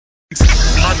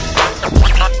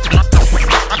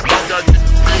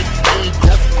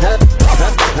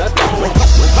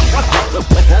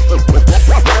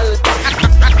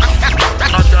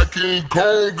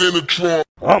Kong in the trunk.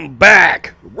 I'm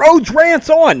back. Rhodes Rants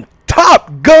on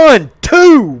Top Gun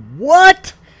 2.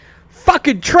 What?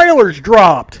 Fucking trailers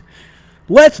dropped.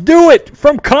 Let's do it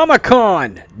from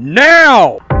Comic-Con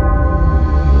now.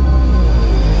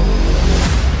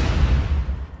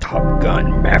 Top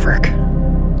Gun Maverick.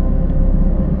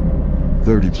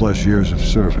 30 plus years of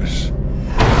service.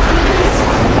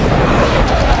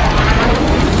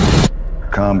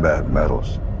 Combat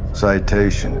medals,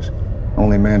 citations.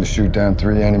 Only man to shoot down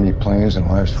 3 enemy planes in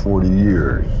the last 40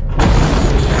 years.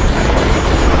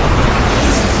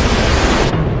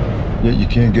 Yet you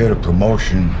can't get a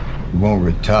promotion, you won't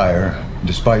retire.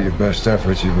 Despite your best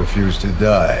efforts, you refuse to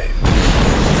die.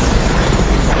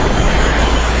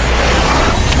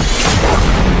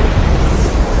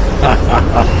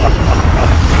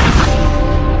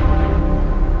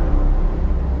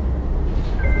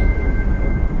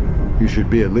 You should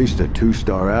be at least a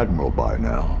 2-star admiral by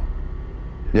now.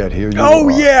 Yet here you are. Oh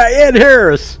yeah, Ed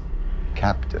Harris.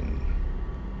 Captain.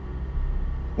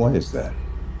 What is that?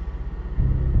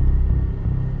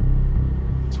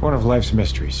 It's one of life's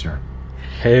mysteries, sir.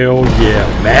 Hell yeah,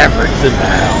 Maverick's in the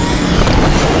house.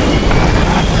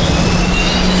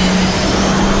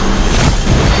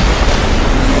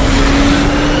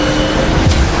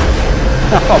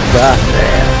 How about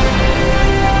that?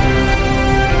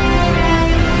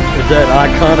 With that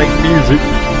iconic music.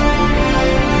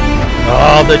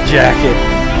 Oh, the jacket.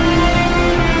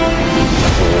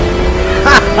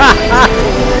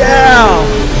 Yeah.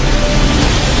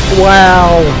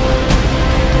 Wow.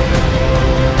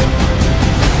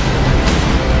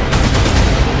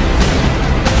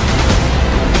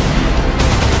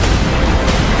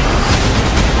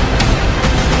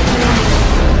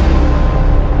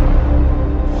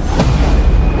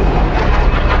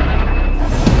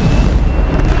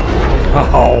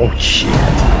 Oh, shit.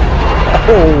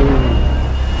 Oh.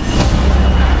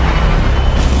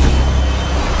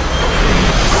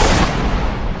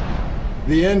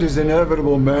 The end is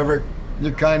inevitable, Maverick.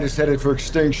 Your kind is headed for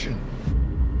extinction.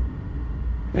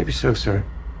 Maybe so, sir.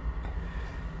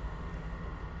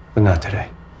 But not today.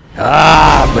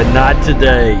 Ah, but not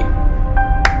today.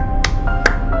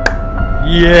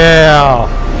 Yeah.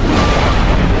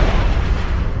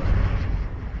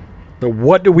 So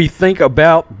what do we think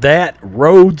about that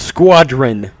Rhodes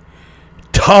Squadron?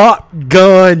 Top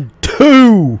Gun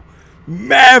 2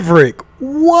 Maverick.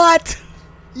 What?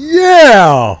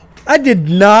 Yeah. I did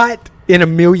not in a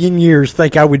million years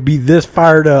think I would be this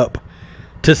fired up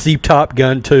to see Top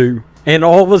Gun 2. And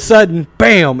all of a sudden,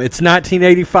 bam, it's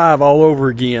 1985 all over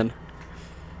again.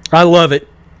 I love it.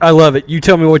 I love it. You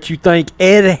tell me what you think.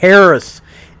 Ed Harris.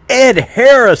 Ed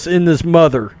Harris in this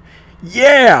mother.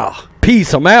 Yeah.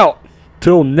 Peace. I'm out.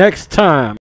 Till next time.